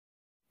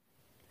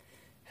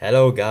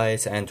Hello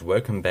guys and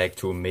welcome back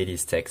to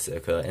Medi's Tech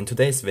Circle. In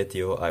today's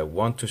video I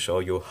want to show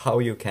you how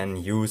you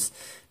can use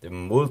the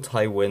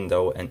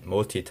multi-window and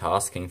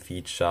multitasking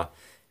feature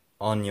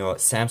on your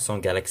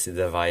Samsung Galaxy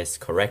device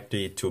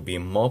correctly to be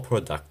more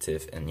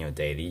productive in your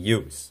daily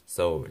use.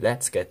 So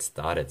let's get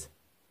started.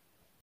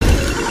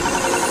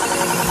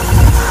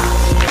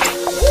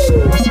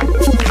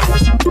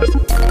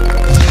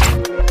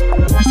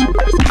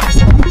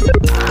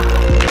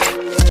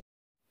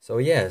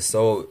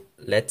 So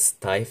let's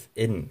dive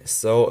in.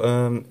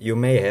 So you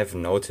may have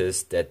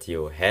noticed that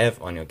you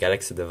have on your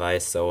Galaxy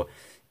device, so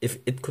if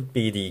it could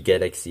be the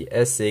Galaxy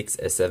S6,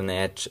 S7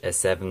 Edge,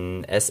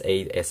 S7,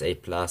 S8,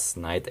 S8 Plus,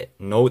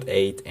 Note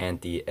 8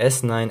 and the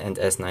S9 and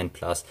S9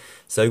 Plus.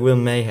 So you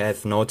may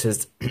have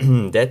noticed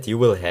that you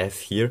will have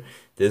here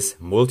this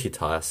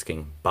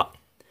multitasking button.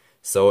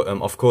 So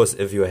of course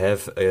if you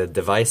have a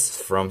device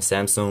from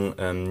Samsung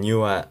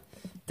newer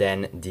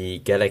than the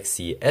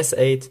Galaxy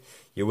S8,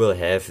 you will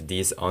have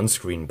these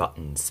on-screen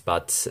buttons,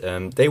 but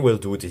they will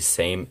do the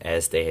same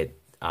as they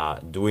are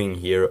doing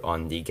here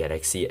on the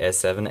Galaxy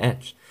S7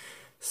 Edge.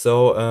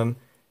 So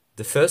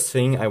the first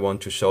thing I want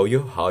to show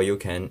you how you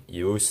can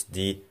use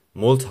the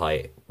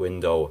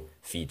multi-window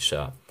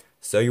feature.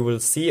 So you will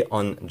see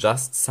on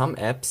just some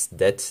apps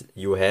that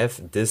you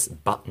have this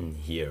button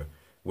here,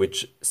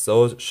 which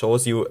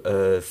shows you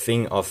a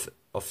thing of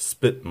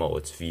split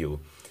mode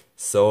view.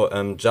 So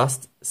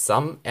just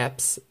some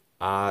apps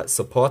are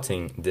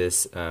supporting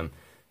this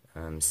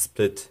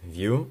split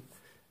view.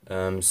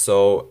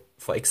 So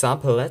for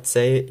example, let's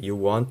say you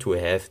want to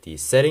have the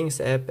settings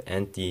app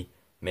and the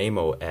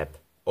memo app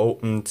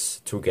opened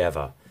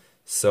together.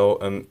 So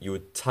you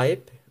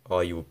type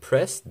or you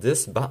press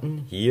this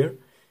button here,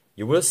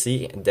 you will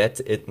see that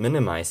it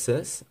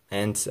minimizes,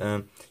 and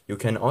you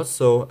can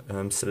also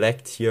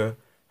select here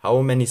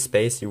how many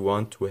space you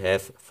want to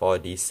have for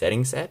the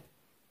settings app.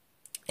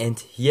 And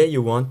here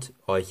you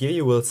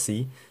will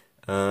see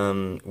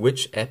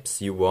which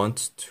apps you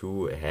want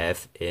to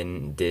have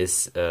in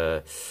this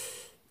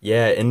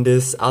in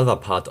this other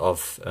part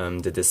of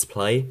the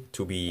display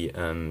to be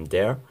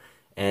there,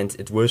 and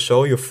it will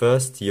show you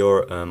first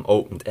your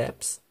opened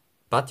apps,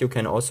 but you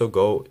can also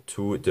go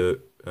to the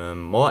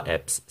more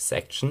apps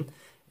section,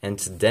 and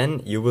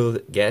then you will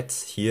get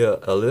here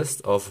a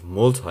list of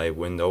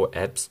multi-window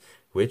apps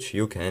which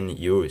you can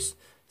use.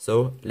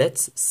 So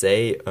let's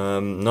say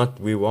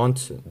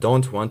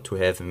don't want to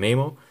have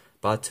Memo,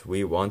 but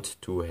we want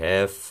to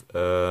have,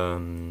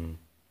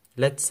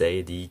 let's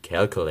say, the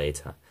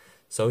calculator.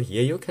 So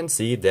here you can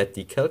see that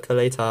the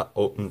calculator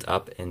opened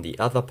up in the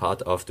other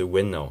part of the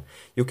window.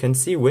 You can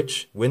see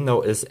which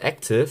window is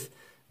active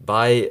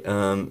by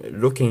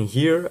looking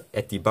here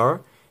at the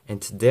bar,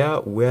 and there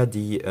where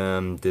the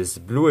this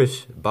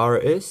bluish bar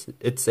is,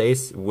 it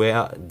says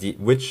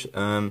which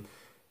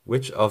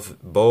of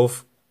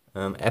both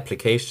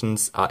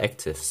applications are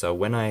active. So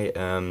when I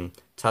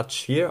touch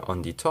here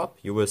on the top,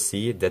 you will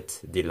see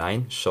that the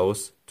line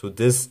shows to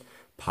this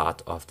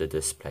part of the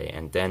display,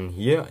 and then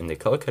here in the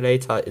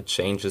calculator it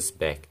changes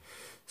back.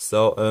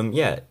 So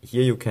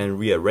here you can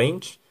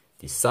rearrange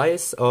the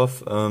size of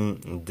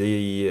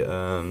the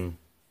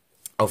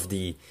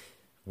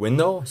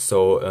window.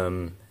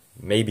 So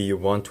maybe you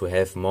want to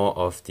have more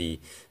of the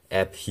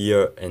app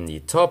here in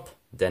the top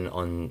than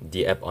on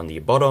the app on the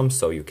bottom,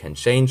 so you can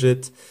change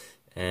it.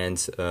 And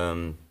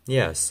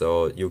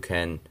so you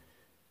can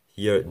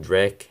here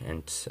drag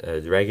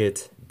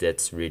it.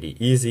 That's really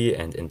easy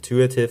and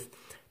intuitive.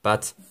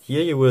 But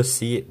here you will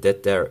see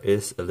that there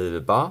is a little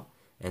bar,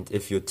 and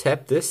if you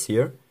tap this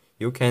here,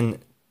 you can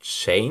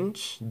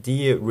change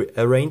the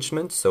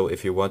arrangement. So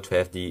if you want to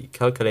have the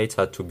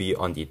calculator to be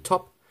on the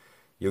top,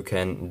 you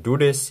can do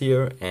this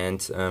here, and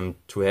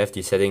to have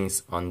the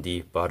settings on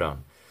the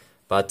bottom.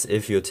 But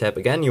if you tap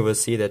again, you will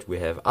see that we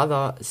have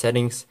other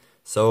settings.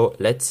 So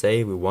let's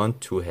say we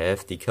want to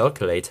have the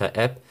calculator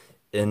app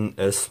in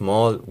a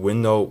small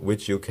window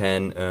which you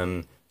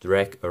can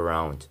drag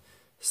around.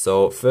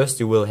 So first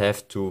you will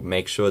have to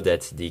make sure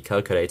that the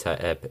calculator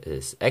app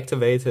is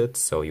activated.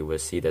 So you will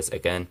see this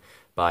again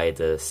by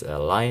this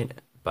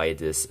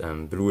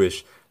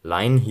bluish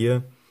line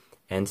here.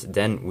 And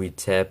then we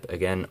tap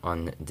again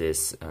on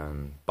this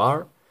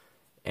bar,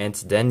 and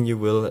then you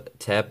will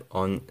tap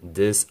on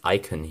this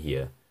icon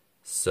here.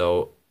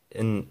 So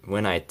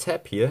when I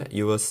tap here,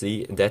 you will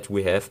see that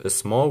we have a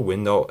small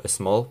window, a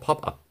small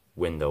pop-up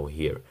window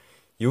here.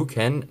 You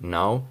can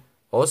now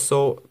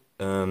also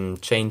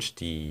change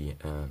the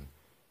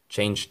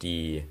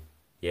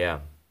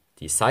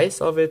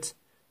size of it.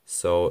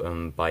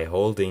 So by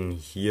holding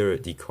here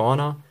the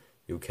corner,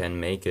 you can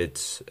make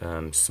it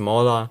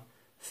smaller,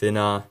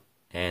 thinner,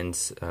 and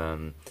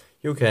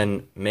you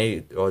can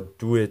make or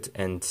do it,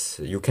 and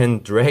you can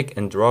drag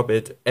and drop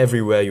it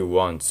everywhere you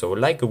want. So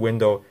like a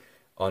window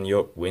on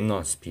your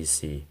Windows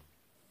PC.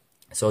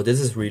 So this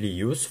is really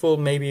useful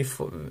maybe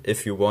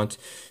if you want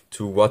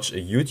to watch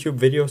a YouTube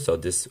video. So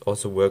this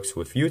also works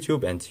with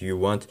YouTube, and you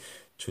want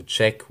to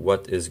check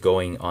what is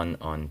going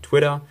on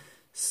Twitter.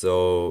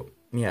 So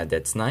yeah,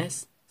 that's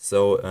nice.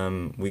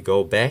 So we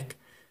go back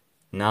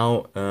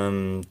now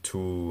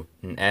to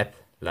an app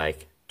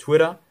like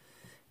Twitter.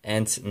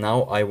 And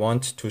now I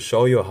want to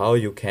show you how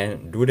you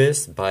can do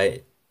this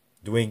by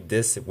doing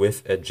this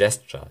with a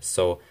gesture.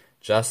 So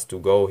just to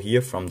go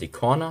here from the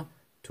corner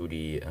to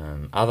the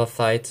other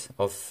side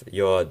of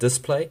your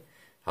display,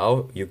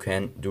 how you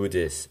can do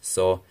this.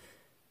 So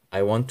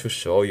I want to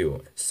show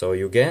you. So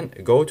you can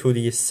go to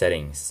the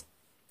settings,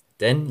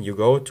 then you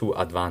go to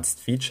advanced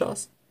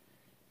features,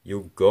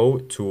 you go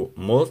to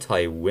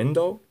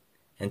multi-window,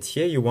 and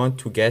here you want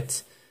to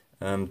get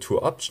two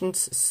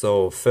options.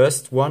 So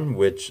first one,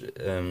 which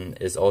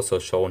is also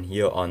shown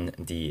here on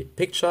the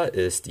picture,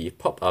 is the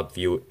pop-up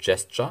view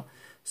gesture.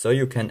 So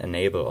you can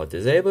enable or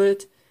disable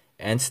it,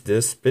 and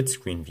the split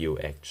screen view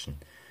action.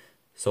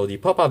 So the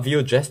pop-up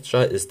view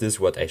gesture is this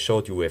what I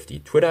showed you with the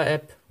Twitter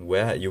app,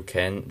 where you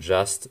can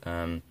just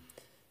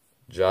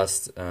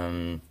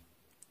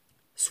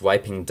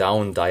swiping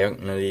down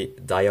diagonally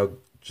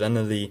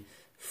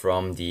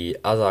from the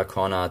other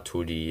corner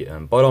to the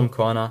bottom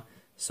corner.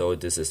 So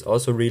this is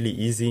also really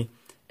easy.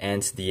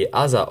 And the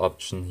other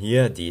option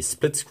here, the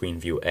split screen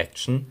view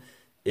action,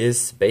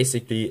 is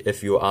basically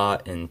if you are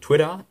in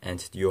Twitter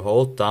and you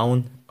hold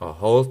down or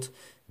hold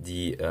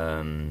the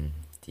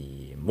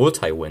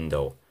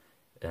multi-window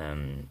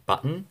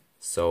button.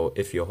 So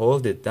if you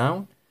hold it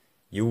down,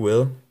 you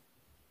will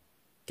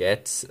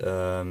get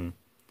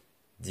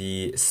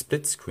the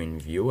split screen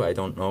view. I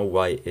don't know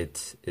why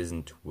it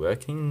isn't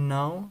working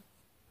now.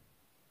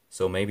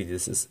 So maybe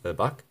this is a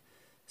bug.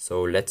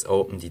 So let's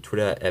open the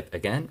Twitter app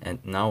again,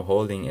 and now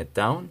holding it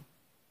down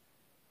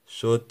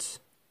should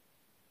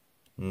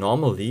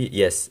normally,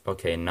 yes,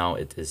 okay, now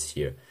it is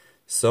here.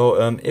 So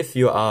if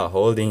you are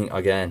holding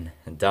again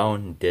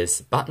down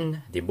this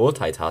button, the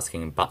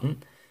multitasking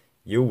button,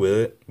 you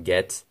will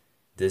get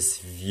this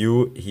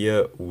view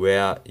here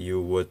where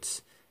you would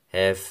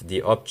have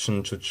the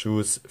option to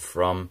choose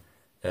from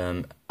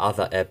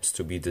other apps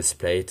to be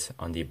displayed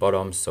on the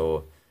bottom.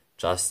 So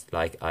just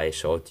like I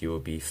showed you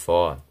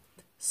before.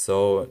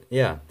 So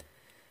yeah,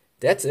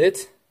 that's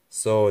it.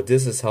 So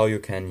this is how you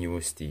can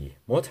use the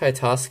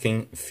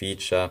multitasking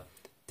feature.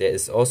 There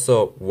is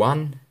also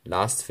one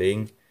last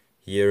thing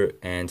here,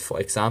 and for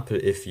example,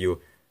 if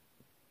you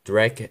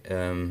drag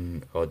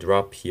or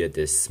drop here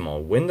this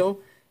small window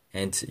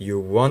and you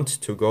want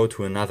to go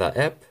to another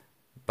app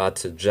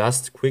but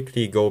just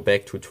quickly go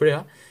back to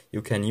Twitter,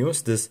 you can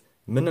use this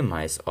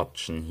minimize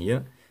option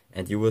here,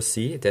 and you will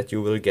see that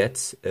you will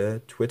get a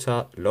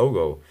Twitter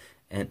logo.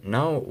 And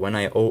now when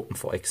I open,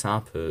 for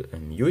example,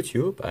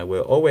 YouTube, I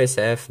will always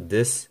have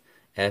this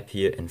app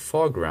here in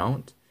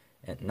foreground.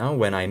 And now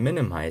when I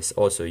minimize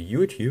also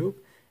YouTube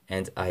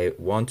and I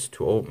want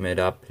to open it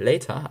up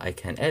later, I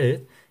can add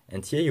it.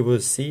 And here you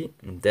will see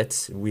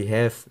that we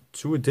have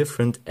two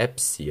different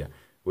apps here,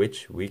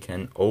 which we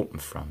can open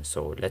from.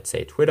 So let's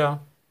say Twitter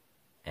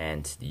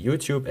and the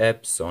YouTube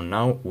app. So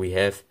now we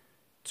have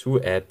two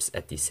apps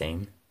at the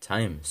same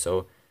time.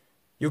 So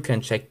you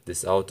can check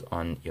this out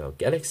on your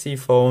Galaxy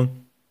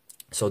phone.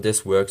 So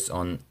this works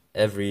on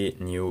every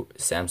new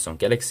Samsung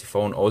Galaxy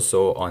phone,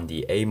 also on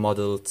the A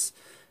models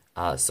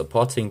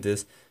supporting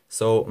this.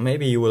 So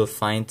maybe you will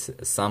find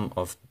some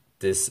of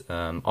these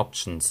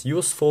options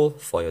useful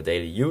for your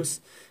daily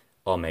use,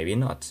 or maybe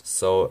not.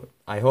 So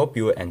I hope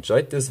you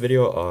enjoyed this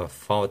video or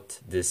found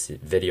this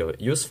video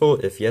useful.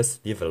 If yes,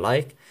 leave a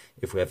like.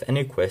 If you have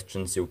any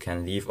questions, you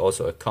can leave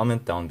also a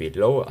comment down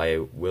below. I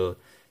will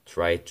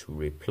try to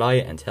reply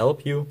and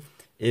help you.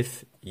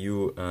 If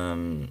you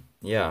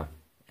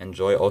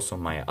enjoy also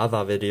my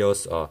other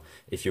videos, or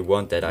if you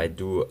want that I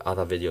do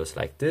other videos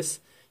like this,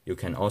 you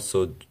can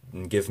also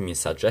give me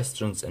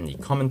suggestions in the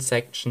comment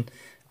section.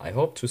 I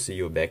hope to see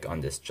you back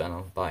on this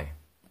channel. Bye.